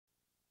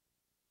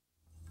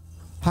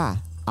Hi,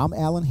 I'm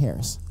Alan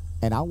Harris,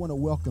 and I want to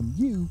welcome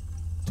you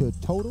to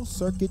Total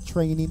Circuit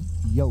Training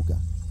Yoga.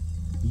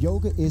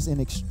 Yoga is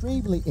an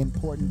extremely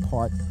important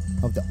part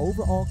of the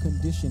overall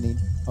conditioning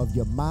of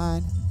your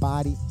mind,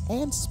 body,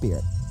 and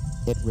spirit.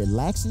 It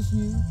relaxes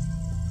you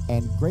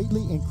and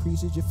greatly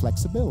increases your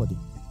flexibility.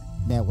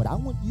 Now, what I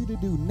want you to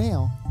do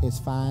now is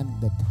find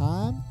the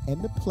time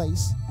and the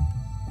place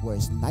where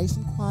it's nice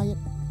and quiet,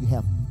 you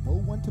have no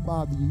one to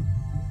bother you,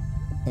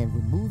 and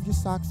remove your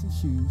socks and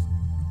shoes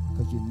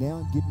because you're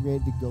now getting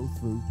ready to go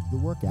through the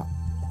workout.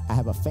 I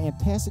have a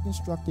fantastic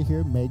instructor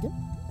here, Megan,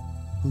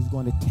 who's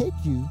going to take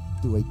you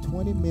through a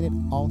 20-minute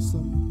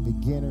awesome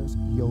beginner's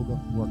yoga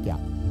workout.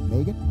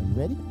 Megan, are you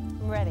ready?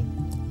 I'm ready.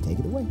 Take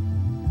it away.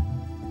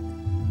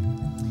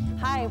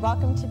 Hi,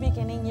 welcome to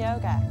Beginning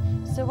Yoga.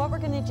 So what we're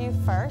going to do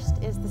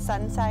first is the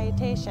sun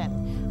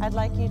salutation. I'd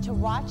like you to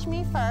watch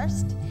me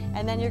first,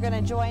 and then you're going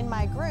to join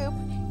my group,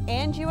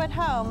 and you at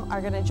home are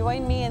going to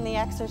join me in the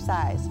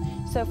exercise.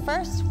 So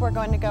first, we're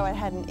going to go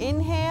ahead and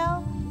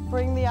inhale,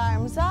 bring the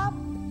arms up,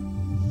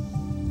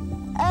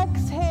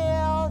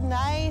 exhale,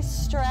 nice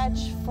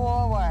stretch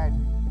forward.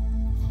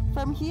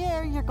 From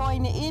here, you're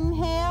going to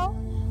inhale.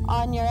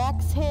 On your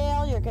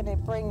exhale, you're going to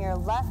bring your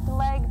left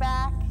leg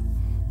back.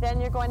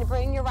 Then you're going to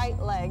bring your right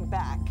leg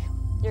back.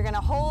 You're going to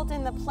hold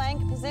in the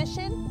plank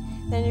position.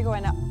 Then you're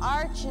going to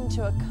arch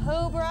into a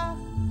cobra.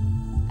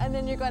 And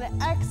then you're going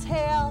to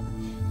exhale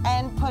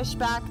and push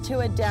back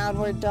to a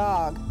downward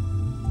dog.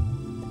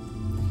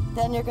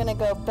 Then you're going to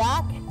go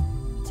back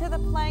to the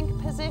plank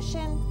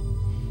position.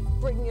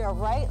 Bring your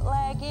right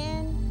leg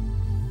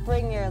in.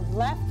 Bring your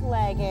left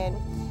leg in.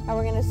 And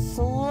we're going to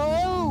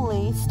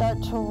slowly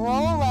start to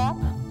roll up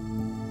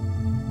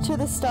to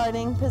the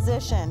starting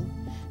position.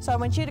 So I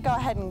want you to go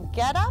ahead and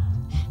get up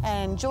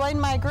and join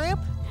my group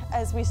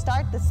as we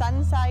start the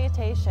sun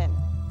salutation.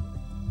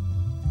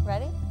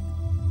 Ready?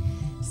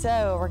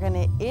 So we're going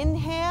to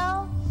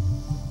inhale.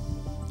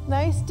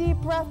 Nice deep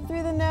breath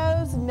through the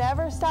nose,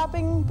 never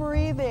stopping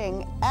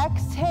breathing.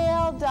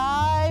 Exhale,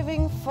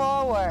 diving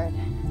forward.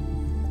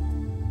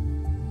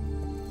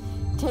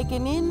 Take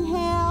an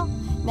inhale.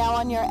 Now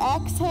on your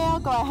exhale,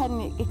 go ahead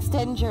and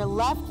extend your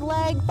left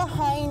leg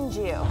behind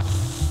you.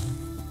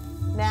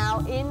 Now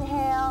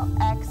inhale,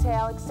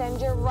 exhale,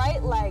 extend your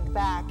right leg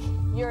back.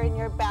 You're in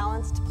your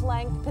balanced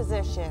plank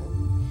position.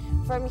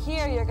 From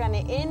here, you're going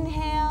to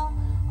inhale.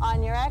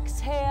 On your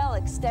exhale,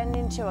 extend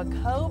into a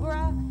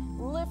cobra,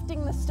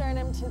 lifting the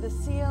sternum to the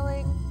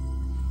ceiling.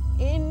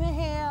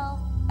 Inhale,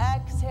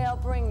 exhale,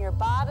 bring your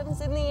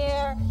bottoms in the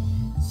air.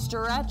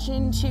 Stretch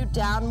into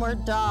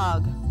downward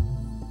dog.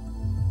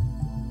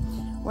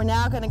 We're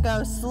now going to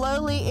go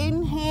slowly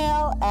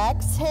inhale,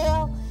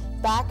 exhale,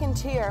 back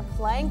into your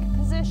plank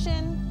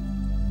position.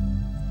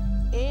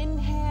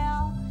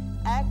 Inhale,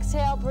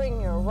 exhale, bring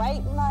your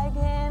right leg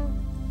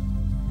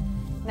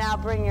in. Now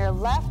bring your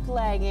left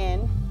leg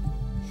in.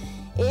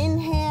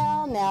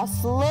 Inhale, now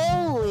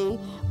slowly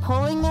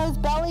pulling those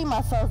belly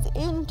muscles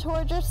in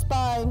towards your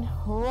spine,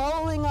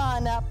 rolling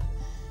on up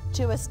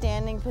to a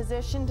standing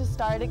position to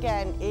start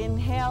again.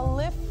 Inhale,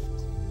 lift.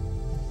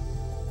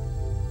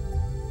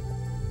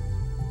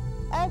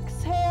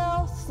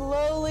 Exhale,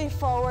 slowly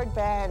forward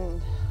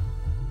bend.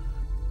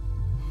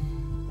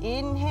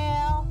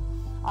 Inhale.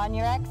 On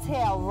your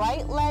exhale,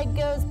 right leg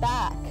goes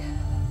back.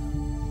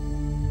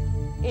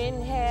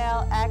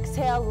 Inhale,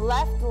 exhale,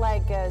 left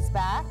leg goes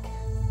back.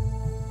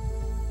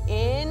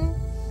 In,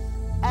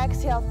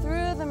 exhale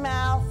through the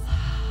mouth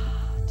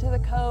to the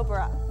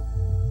cobra.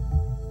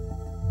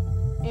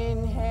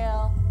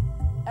 Inhale,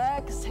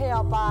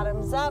 exhale,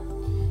 bottoms up,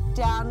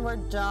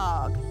 downward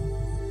dog.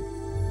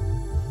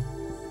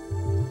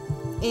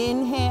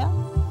 Inhale,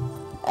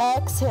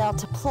 exhale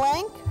to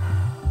plank.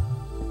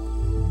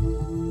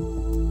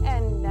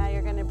 And now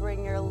you're going to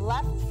bring your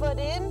left foot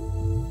in,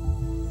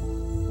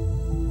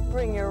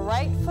 bring your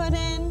right foot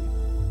in,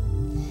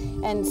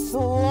 and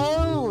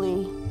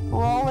slowly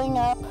rolling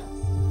up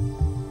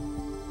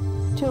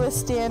to a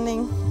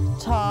standing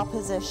tall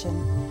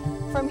position.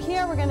 From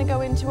here, we're going to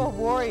go into a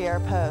warrior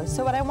pose.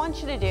 So what I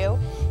want you to do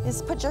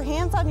is put your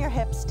hands on your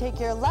hips, take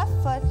your left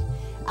foot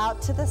out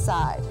to the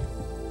side.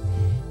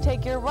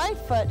 Take your right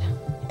foot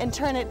and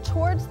turn it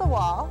towards the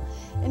wall,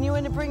 and you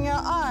want to bring your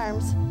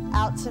arms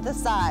out to the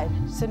side.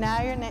 So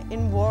now you're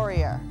in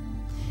warrior.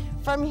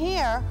 From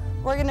here,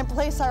 we're going to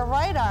place our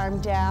right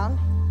arm down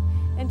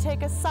and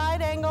take a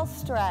side angle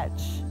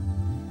stretch,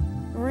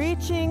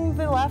 reaching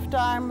the left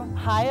arm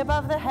high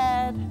above the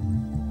head.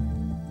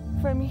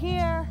 From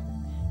here,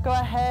 go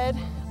ahead,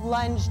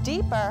 lunge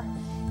deeper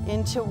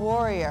into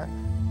warrior.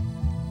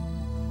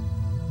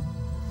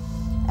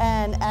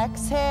 And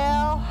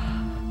exhale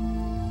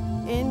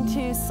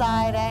into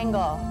side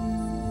angle.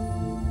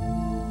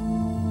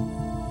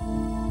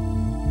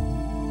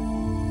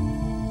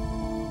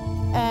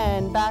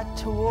 And back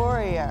to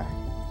warrior.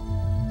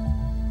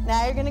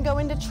 Now you're going to go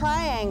into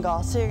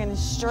triangle. So you're going to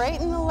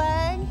straighten the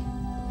leg,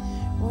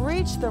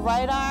 reach the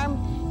right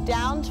arm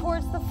down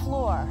towards the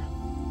floor.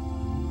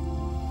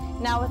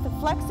 Now, if the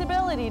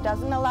flexibility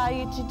doesn't allow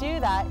you to do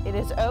that, it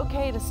is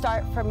okay to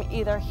start from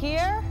either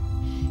here,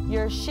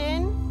 your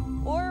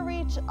shin, or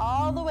reach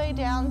all the way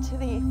down to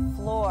the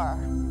floor.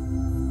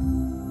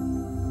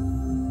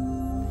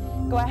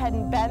 Go ahead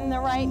and bend the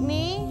right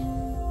knee,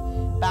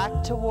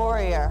 back to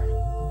warrior.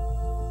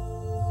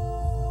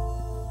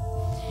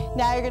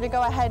 Now you're going to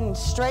go ahead and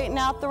straighten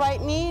out the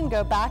right knee and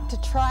go back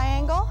to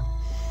triangle.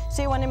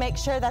 So you want to make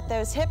sure that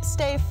those hips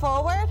stay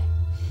forward,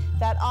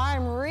 that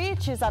arm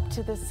reaches up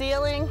to the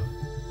ceiling,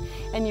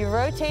 and you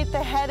rotate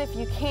the head if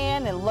you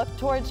can and look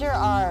towards your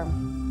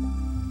arm.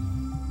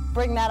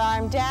 Bring that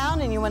arm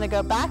down and you want to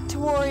go back to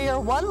warrior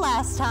one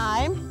last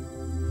time.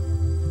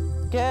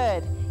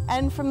 Good.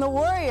 And from the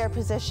warrior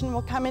position,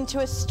 we'll come into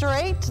a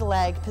straight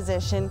leg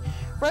position.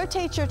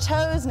 Rotate your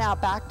toes now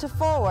back to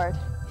forward.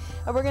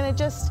 And we're going to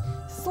just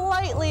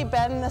slightly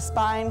bend the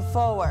spine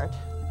forward.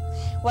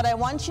 What I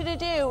want you to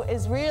do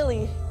is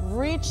really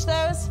reach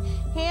those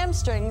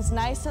hamstrings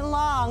nice and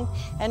long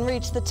and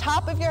reach the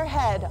top of your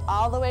head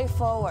all the way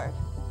forward.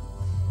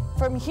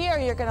 From here,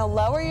 you're going to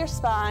lower your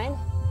spine,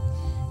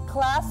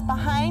 clasp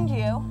behind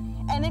you,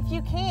 and if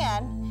you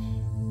can,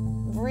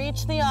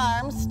 reach the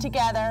arms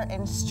together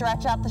and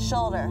stretch out the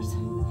shoulders.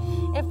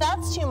 If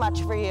that's too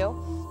much for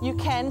you, you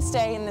can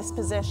stay in this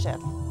position.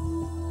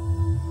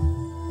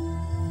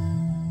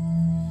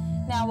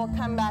 Now we'll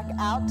come back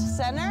out to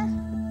center,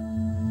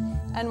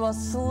 and we'll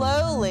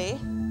slowly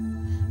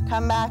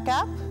come back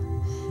up.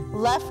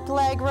 Left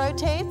leg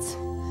rotates,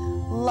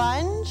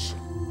 lunge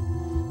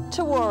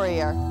to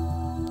warrior.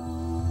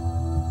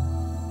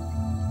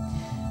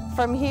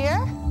 From here,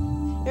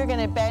 you're going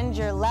to bend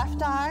your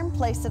left arm,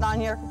 place it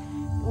on your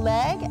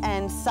leg,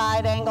 and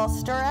side angle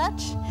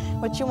stretch.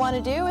 What you want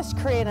to do is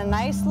create a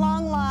nice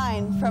long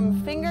line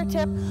from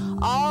fingertip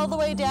all the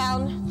way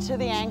down to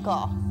the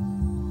ankle.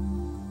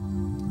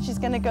 She's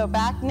going to go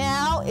back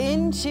now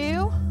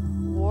into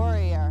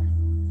warrior.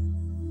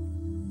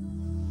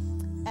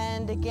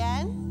 And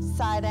again,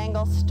 side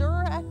angle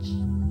stretch.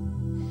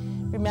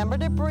 Remember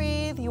to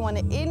breathe. You want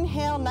to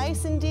inhale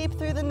nice and deep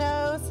through the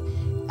nose,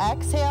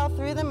 exhale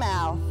through the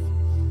mouth.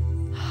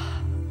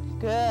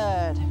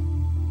 Good.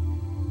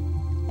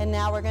 And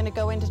now we're going to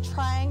go into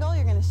triangle.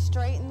 You're going to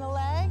straighten the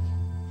leg,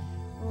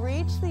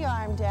 reach the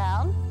arm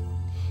down,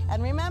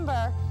 and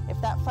remember,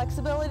 if that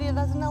flexibility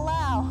doesn't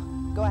allow,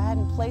 go ahead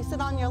and place it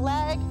on your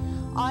leg,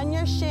 on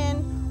your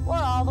shin, or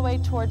all the way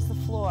towards the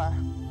floor.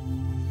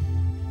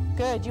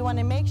 Good. You want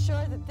to make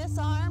sure that this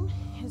arm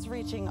is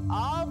reaching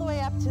all the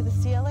way up to the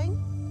ceiling.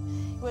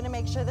 You want to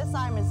make sure this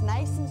arm is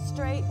nice and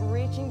straight,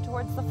 reaching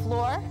towards the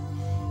floor.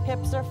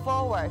 Hips are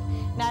forward.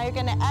 Now you're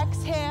going to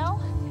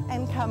exhale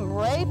and come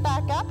right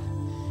back up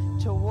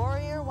to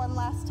warrior one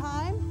last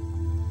time.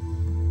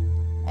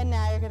 And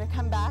now you're going to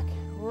come back,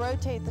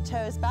 rotate the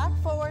toes back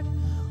forward.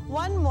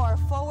 One more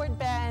forward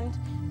bend,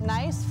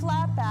 nice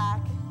flat back.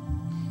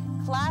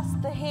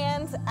 Clasp the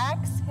hands,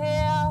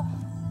 exhale,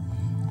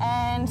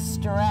 and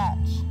stretch.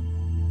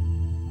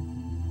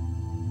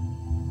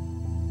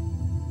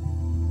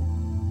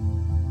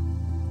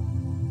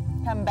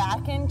 Come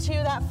back into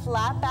that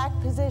flat back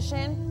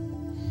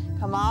position.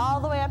 Come all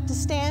the way up to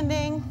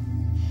standing.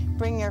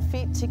 Bring your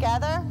feet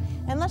together.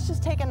 And let's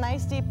just take a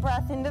nice deep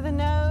breath into the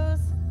nose.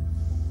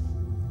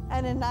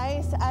 And a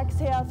nice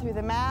exhale through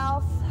the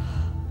mouth.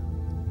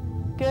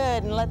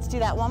 Good. And let's do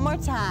that one more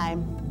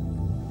time.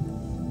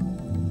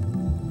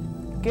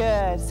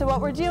 Good. So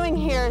what we're doing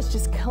here is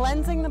just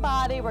cleansing the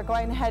body. We're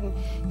going ahead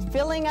and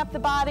filling up the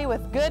body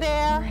with good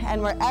air,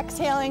 and we're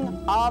exhaling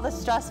all the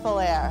stressful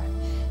air.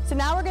 So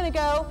now we're going to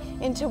go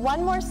into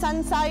one more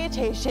sun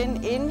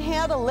salutation.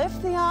 Inhale to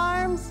lift the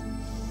arms.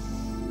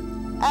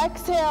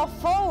 Exhale,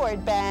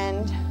 forward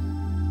bend.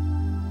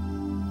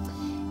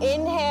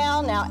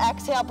 Inhale, now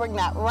exhale, bring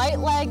that right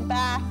leg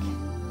back.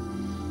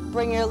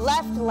 Bring your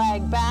left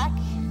leg back.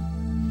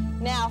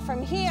 Now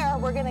from here,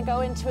 we're going to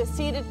go into a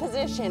seated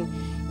position.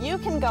 You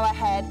can go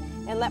ahead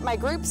and let my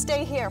group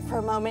stay here for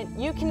a moment.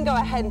 You can go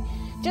ahead and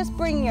just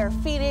bring your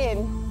feet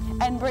in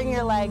and bring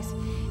your legs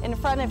in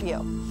front of you.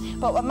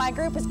 But what my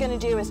group is going to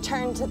do is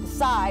turn to the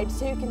side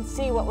so you can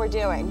see what we're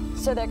doing.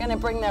 So they're going to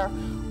bring their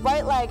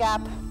right leg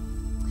up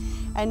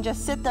and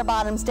just sit their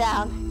bottoms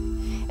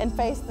down and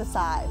face the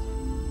side.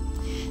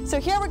 So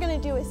here we're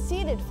going to do a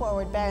seated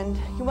forward bend.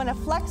 You want to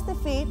flex the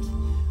feet,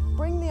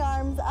 bring the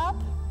arms up,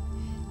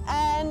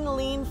 and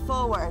lean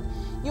forward.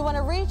 You want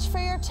to reach for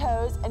your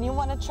toes, and you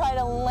want to try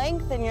to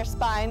lengthen your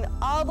spine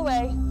all the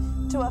way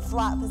to a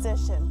flat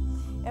position.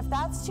 If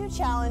that's too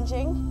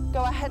challenging,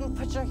 go ahead and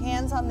put your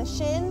hands on the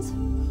shins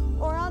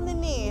or on the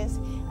knees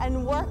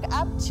and work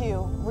up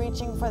to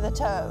reaching for the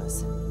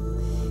toes.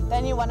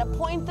 Then you want to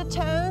point the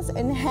toes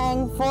and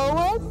hang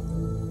forward.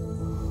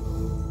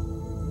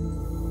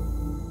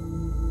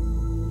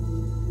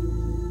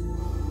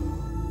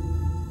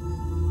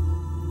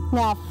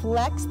 Now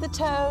flex the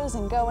toes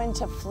and go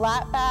into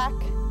flat back.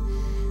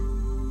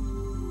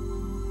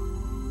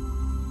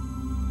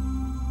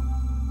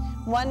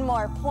 One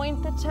more,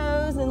 point the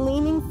toes and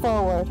leaning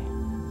forward.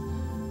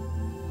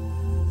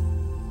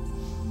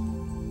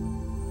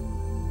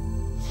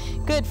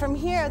 Good, from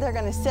here, they're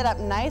gonna sit up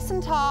nice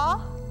and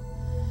tall.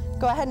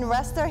 Go ahead and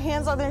rest their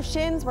hands on their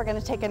shins. We're gonna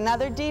take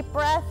another deep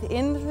breath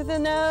in through the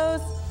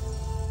nose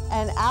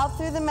and out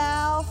through the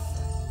mouth.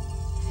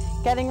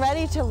 Getting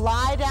ready to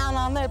lie down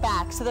on their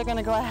back. So they're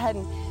gonna go ahead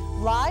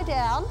and lie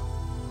down.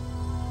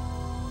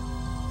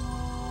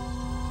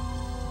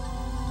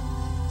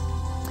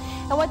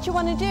 And what you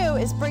wanna do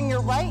is bring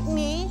your right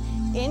knee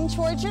in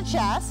towards your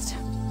chest.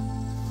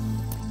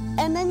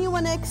 And then you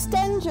wanna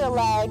extend your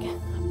leg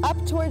up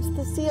towards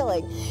the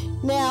ceiling.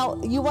 Now,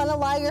 you wanna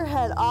lie your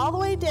head all the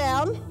way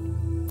down.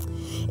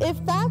 If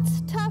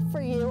that's tough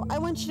for you, I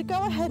want you to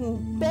go ahead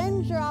and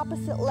bend your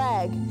opposite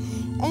leg.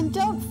 And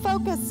don't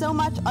focus so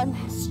much on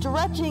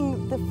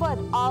stretching the foot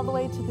all the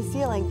way to the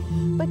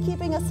ceiling, but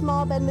keeping a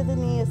small bend of the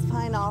knee is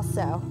fine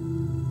also.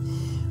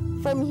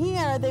 From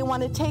here, they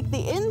want to take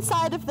the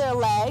inside of their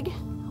leg,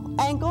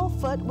 ankle,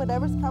 foot,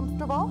 whatever's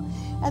comfortable,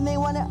 and they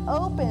want to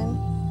open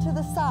to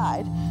the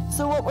side.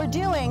 So what we're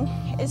doing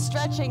is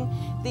stretching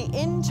the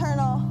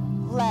internal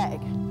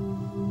leg.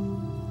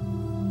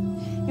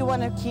 You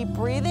want to keep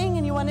breathing,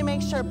 and you want to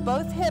make sure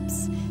both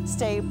hips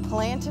stay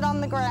planted on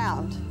the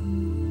ground.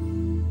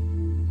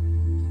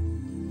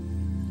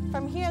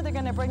 From here, they're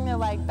going to bring their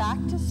leg back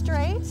to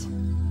straight.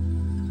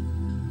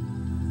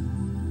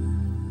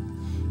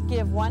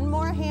 Give one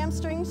more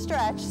hamstring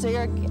stretch. So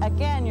you're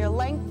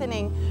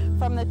lengthening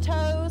from the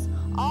toes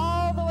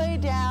all the way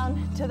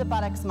down to the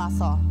buttocks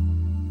muscle.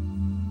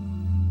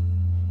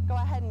 Go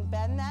ahead and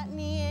bend that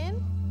knee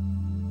in.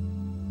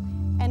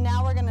 And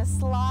now we're going to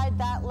slide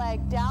that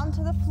leg down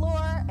to the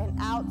floor and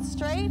out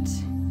straight.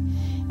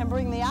 And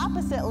bring the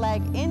opposite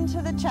leg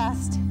into the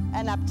chest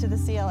and up to the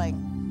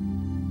ceiling.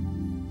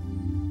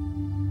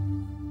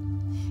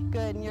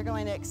 Good, and you're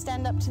going to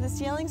extend up to the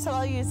ceiling. So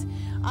I'll use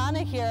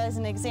Anna here as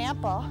an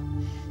example.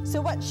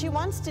 So what she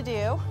wants to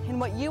do, and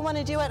what you want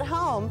to do at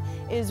home,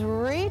 is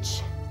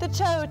reach the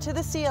toe to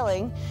the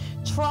ceiling.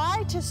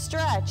 Try to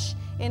stretch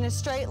in a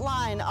straight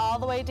line all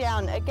the way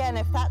down. Again,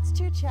 if that's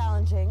too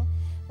challenging,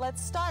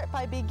 let's start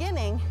by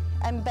beginning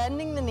and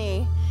bending the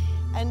knee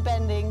and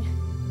bending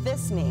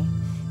this knee.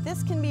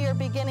 This can be your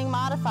beginning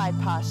modified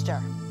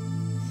posture.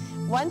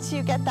 Once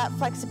you get that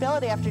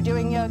flexibility after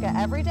doing yoga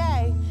every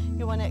day,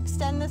 you want to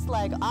extend this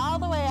leg all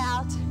the way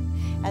out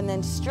and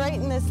then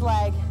straighten this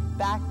leg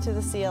back to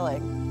the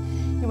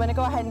ceiling. You want to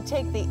go ahead and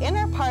take the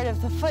inner part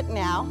of the foot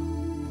now,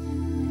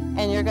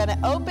 and you're going to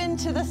open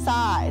to the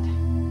side.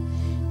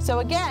 So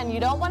again,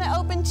 you don't want to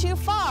open too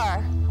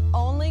far,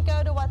 only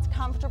go to what's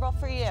comfortable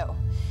for you.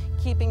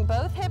 Keeping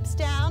both hips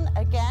down.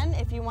 Again,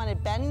 if you want to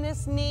bend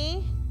this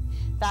knee,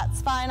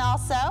 that's fine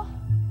also.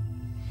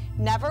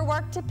 Never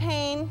work to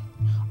pain,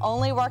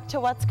 only work to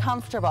what's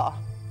comfortable.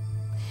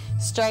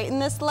 Straighten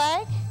this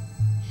leg,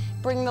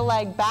 bring the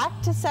leg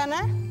back to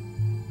center.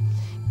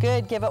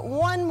 Good, give it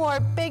one more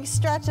big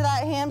stretch of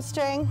that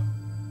hamstring.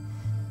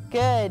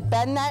 Good,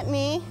 bend that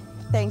knee,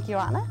 thank you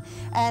Anna,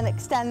 and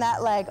extend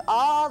that leg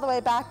all the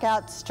way back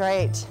out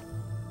straight.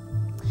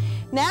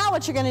 Now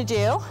what you're gonna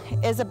do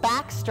is a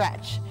back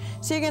stretch.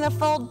 So you're gonna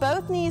fold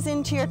both knees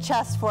into your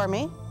chest for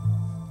me,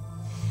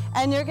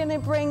 and you're gonna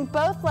bring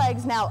both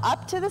legs now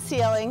up to the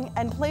ceiling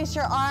and place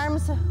your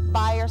arms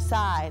by your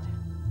side.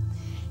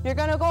 You're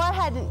gonna go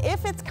ahead, and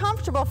if it's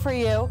comfortable for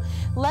you,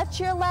 let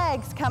your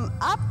legs come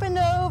up and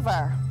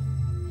over.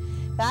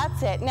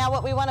 That's it. Now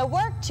what we wanna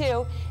work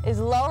to is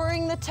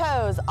lowering the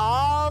toes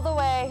all the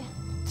way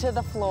to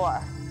the floor.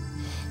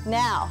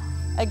 Now,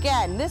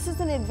 again, this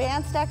is an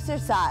advanced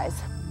exercise.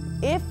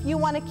 If you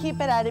wanna keep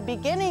it at a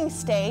beginning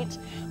state,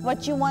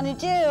 what you wanna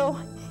do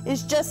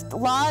is just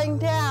lying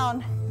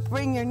down,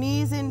 bring your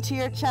knees into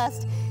your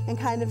chest and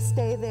kind of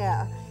stay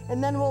there.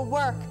 And then we'll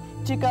work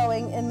to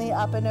going in the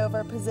up and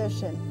over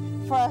position.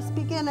 For us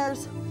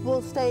beginners,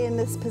 we'll stay in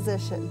this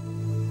position.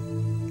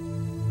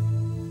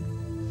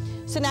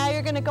 So now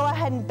you're gonna go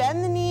ahead and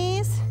bend the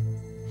knees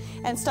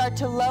and start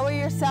to lower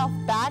yourself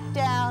back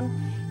down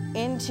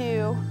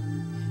into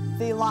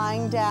the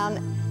lying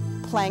down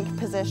plank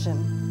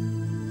position.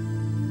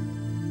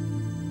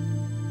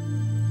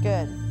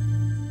 Good.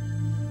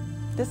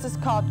 This is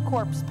called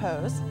corpse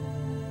pose.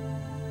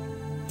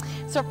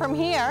 So from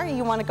here,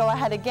 you want to go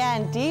ahead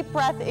again, deep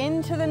breath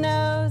into the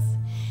nose,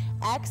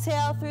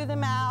 exhale through the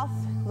mouth,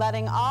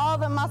 letting all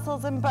the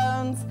muscles and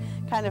bones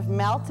kind of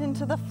melt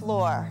into the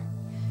floor.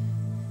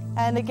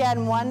 And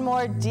again, one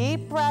more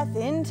deep breath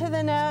into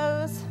the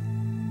nose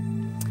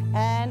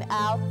and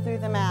out through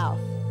the mouth.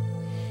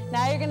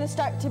 Now you're going to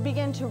start to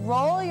begin to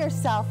roll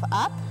yourself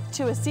up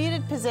to a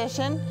seated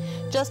position,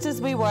 just as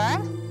we were.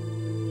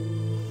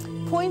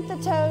 Point the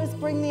toes,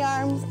 bring the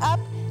arms up,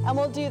 and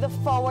we'll do the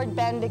forward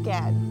bend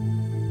again.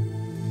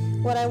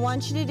 What I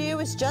want you to do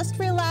is just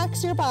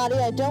relax your body.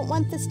 I don't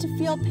want this to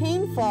feel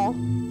painful.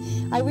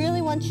 I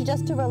really want you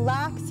just to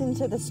relax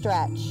into the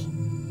stretch.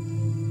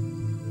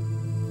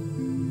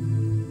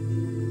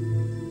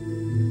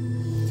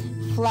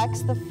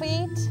 Flex the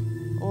feet,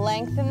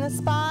 lengthen the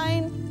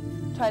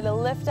spine, try to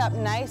lift up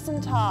nice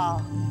and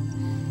tall.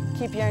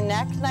 Keep your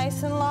neck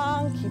nice and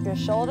long, keep your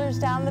shoulders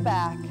down the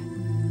back.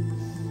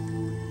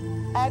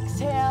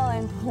 Exhale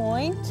and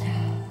point.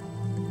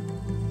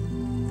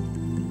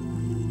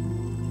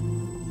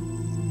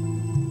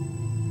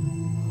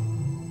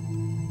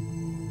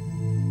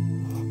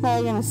 Now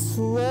you're going to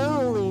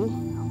slowly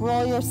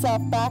roll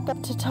yourself back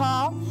up to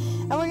tall,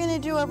 and we're going to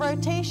do a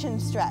rotation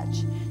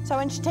stretch. So I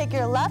want you to take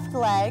your left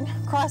leg,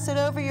 cross it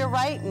over your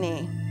right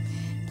knee.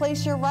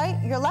 Place your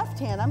left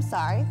hand,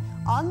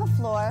 on the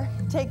floor.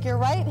 Take your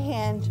right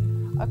hand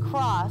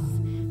across.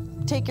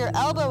 Take your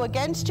elbow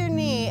against your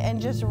knee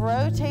and just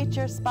rotate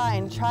your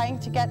spine, trying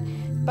to get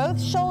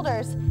both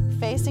shoulders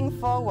facing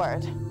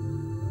forward.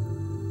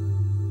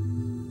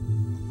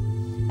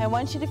 I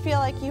want you to feel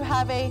like you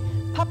have a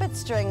puppet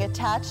string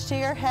attached to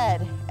your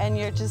head, and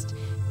you're just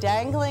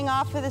dangling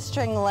off of the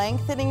string,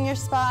 lengthening your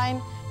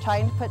spine,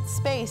 trying to put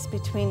space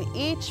between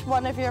each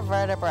one of your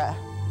vertebrae.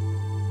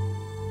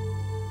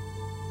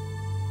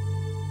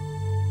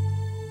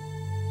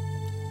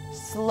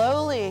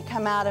 Slowly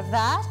come out of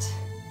that.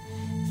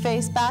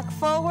 Face back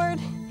forward.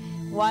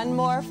 One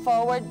more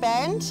forward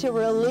bend to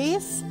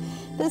release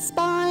the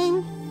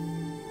spine.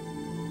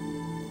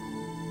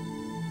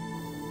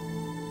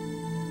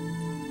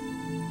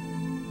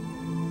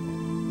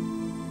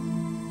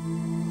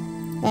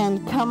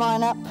 And come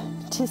on up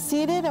to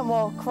seated, and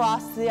we'll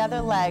cross the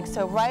other leg.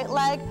 So right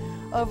leg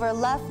over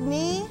left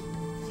knee.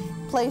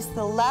 Place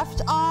the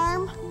left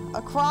arm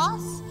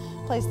across.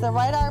 Place the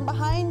right arm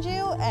behind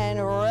you and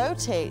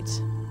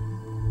rotate.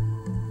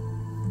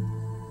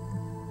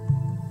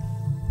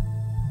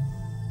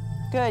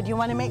 Good. You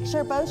want to make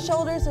sure both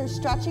shoulders are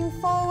stretching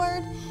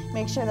forward.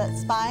 Make sure that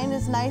spine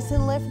is nice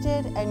and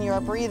lifted, and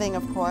you're breathing,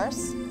 of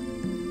course.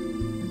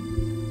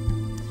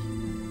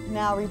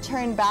 Now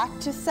return back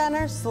to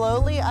center.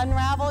 Slowly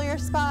unravel your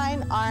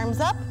spine.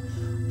 Arms up.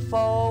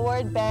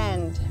 Forward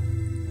bend.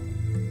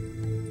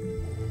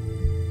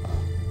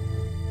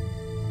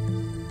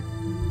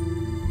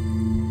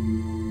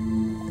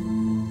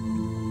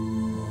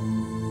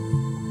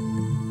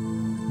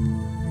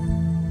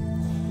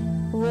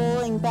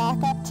 Rolling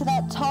back up to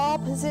that tall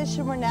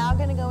position, we're now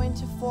going to go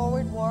into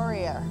forward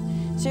warrior.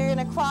 So you're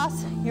going to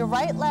cross your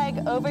right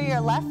leg over your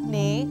left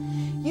knee.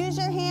 Use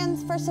your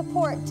hands for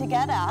support to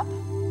get up.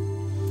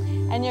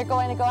 And you're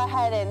going to go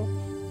ahead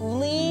and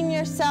lean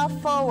yourself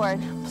forward.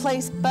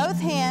 Place both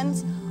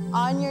hands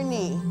on your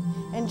knee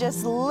and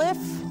just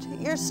lift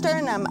your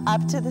sternum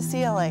up to the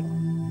ceiling.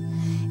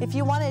 If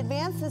you want to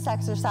advance this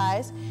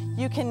exercise,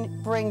 you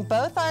can bring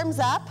both arms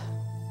up,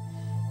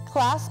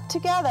 clasp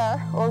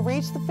together, or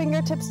reach the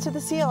fingertips to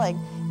the ceiling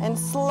and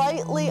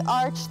slightly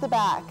arch the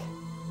back.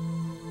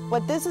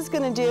 What this is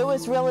going to do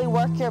is really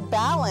work your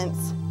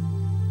balance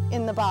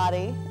in the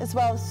body, as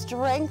well as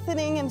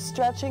strengthening and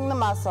stretching the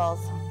muscles.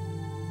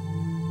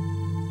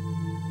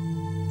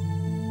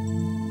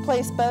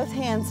 Place both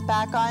hands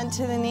back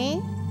onto the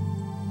knee.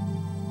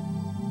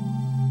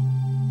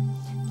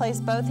 Place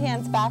both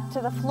hands back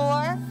to the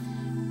floor,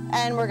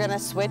 and we're going to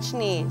switch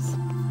knees.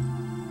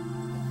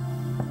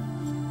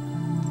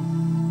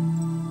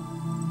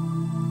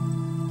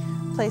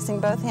 Placing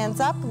both hands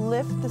up,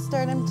 lift the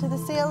sternum to the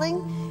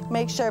ceiling.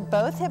 Make sure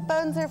both hip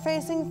bones are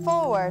facing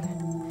forward.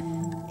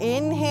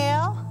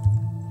 Inhale,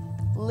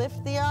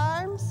 lift the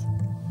arms.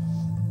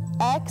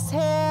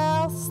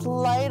 Exhale,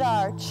 slight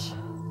arch.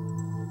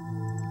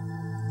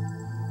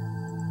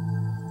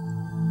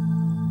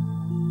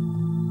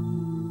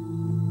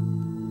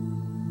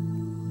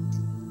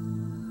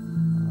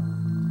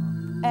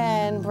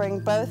 And bring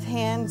both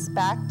hands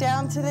back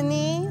down to the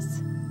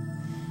knees.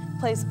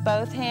 Place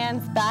both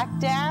hands back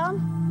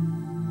down.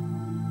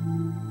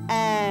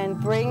 And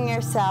bring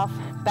yourself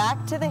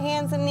back to the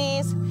hands and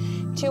knees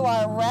to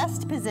our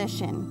rest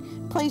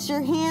position. Place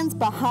your hands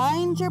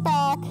behind your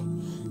back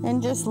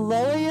and just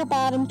lower your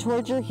bottom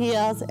towards your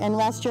heels and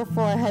rest your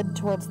forehead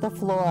towards the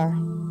floor.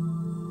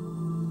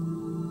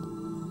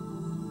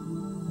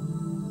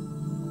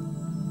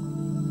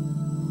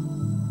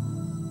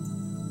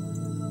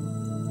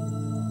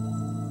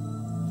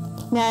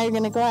 Now you're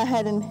going to go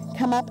ahead and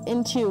come up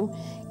into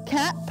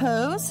cat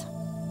pose.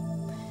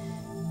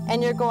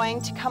 And you're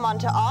going to come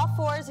onto all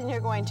fours, and you're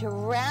going to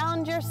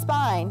round your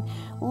spine.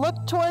 Look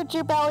towards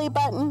your belly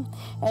button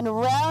and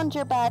round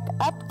your back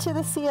up to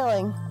the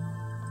ceiling.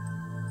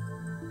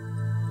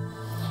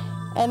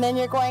 And then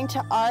you're going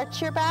to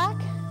arch your back.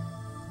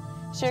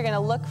 So you're going to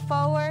look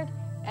forward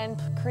and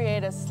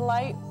create a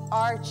slight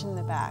arch in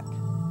the back.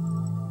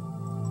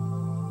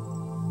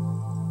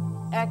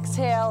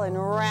 Exhale and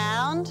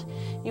round.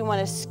 You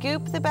want to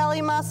scoop the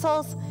belly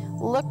muscles.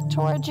 Look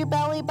towards your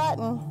belly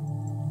button.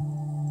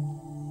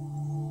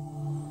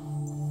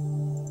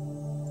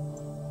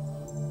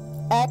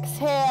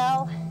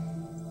 Exhale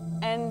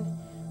and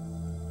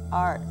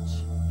arch.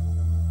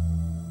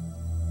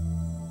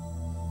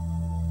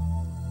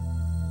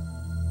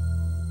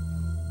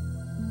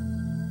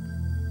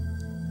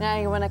 Now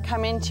you want to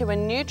come into a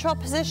neutral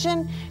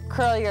position,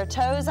 curl your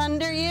toes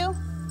under you,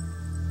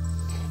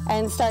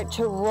 and start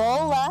to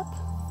roll up.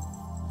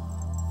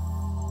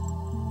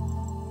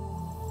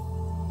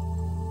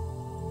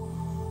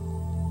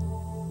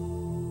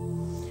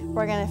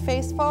 We're going to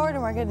face forward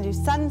and we're going to do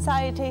sun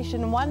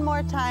salutation one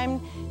more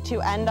time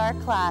to end our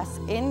class.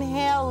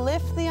 Inhale,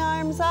 lift the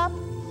arms up.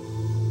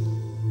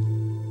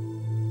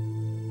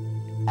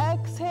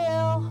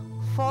 Exhale,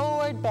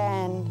 forward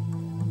bend.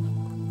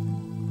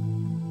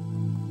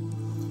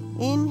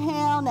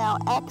 Inhale, now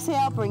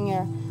exhale, bring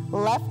your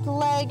left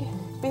leg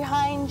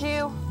behind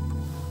you.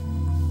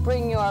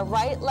 Bring your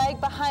right leg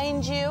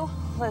behind you.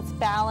 Let's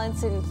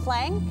balance in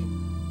plank.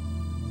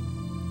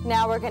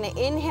 Now we're going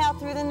to inhale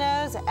through the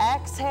nose,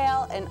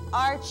 exhale, and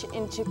arch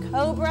into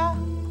cobra.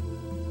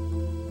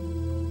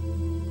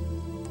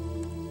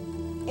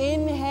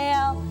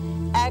 Inhale,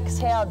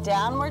 exhale,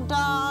 downward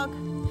dog.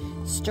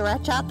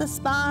 Stretch out the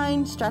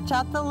spine, stretch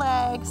out the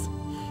legs.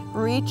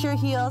 Reach your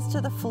heels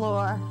to the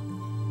floor.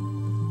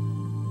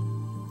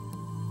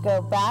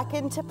 Go back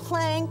into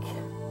plank.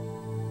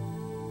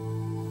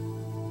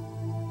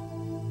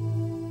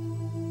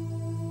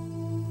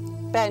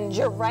 Bend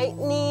your right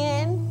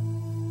knee in.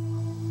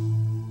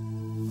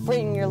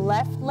 Bring your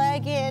left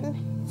leg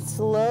in,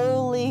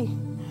 slowly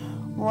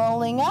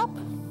rolling up.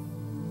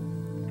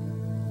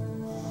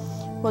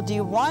 We'll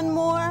do one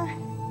more.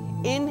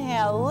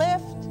 Inhale,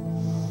 lift.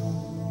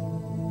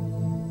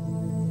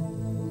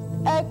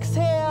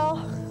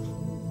 Exhale,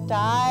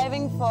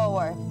 diving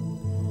forward.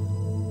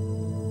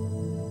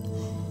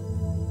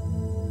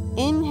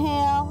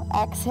 Inhale,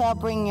 exhale,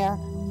 bring your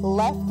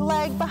left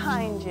leg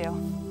behind you.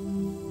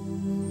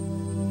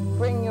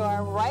 Bring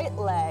your right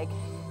leg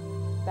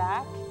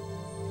back.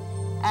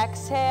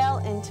 Exhale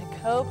into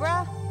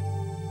cobra.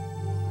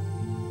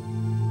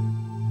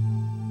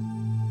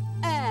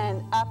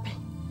 And up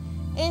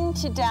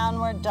into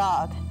downward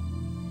dog.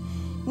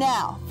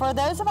 Now, for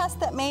those of us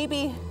that may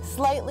be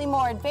slightly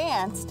more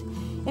advanced,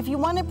 if you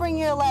want to bring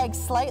your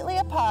legs slightly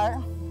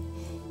apart,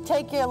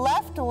 take your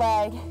left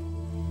leg,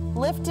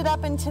 lift it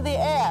up into the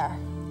air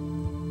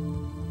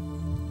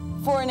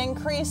for an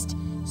increased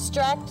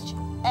stretch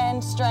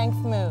and strength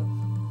move.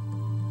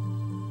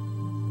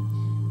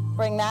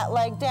 Bring that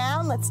leg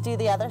down. Let's do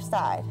the other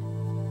side.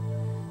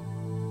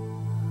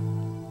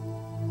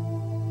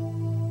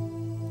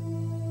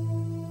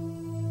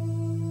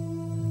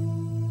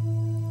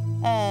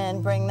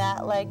 And bring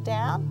that leg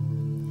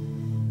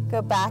down.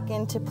 Go back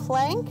into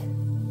plank.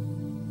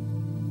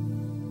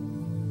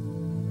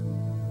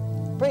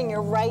 Bring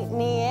your right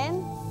knee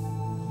in.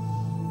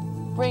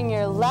 Bring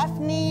your left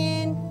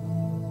knee in.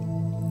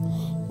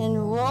 And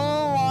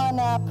roll on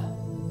up.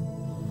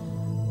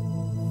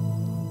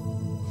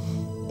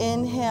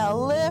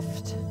 Inhale,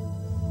 lift.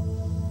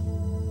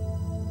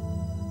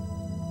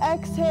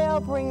 Exhale,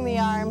 bring the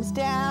arms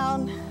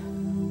down.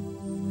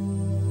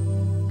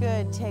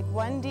 Good, take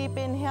one deep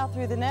inhale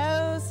through the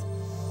nose.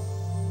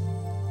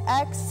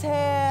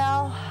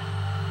 Exhale.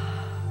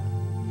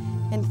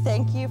 And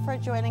thank you for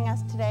joining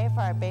us today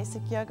for our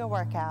basic yoga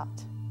workout.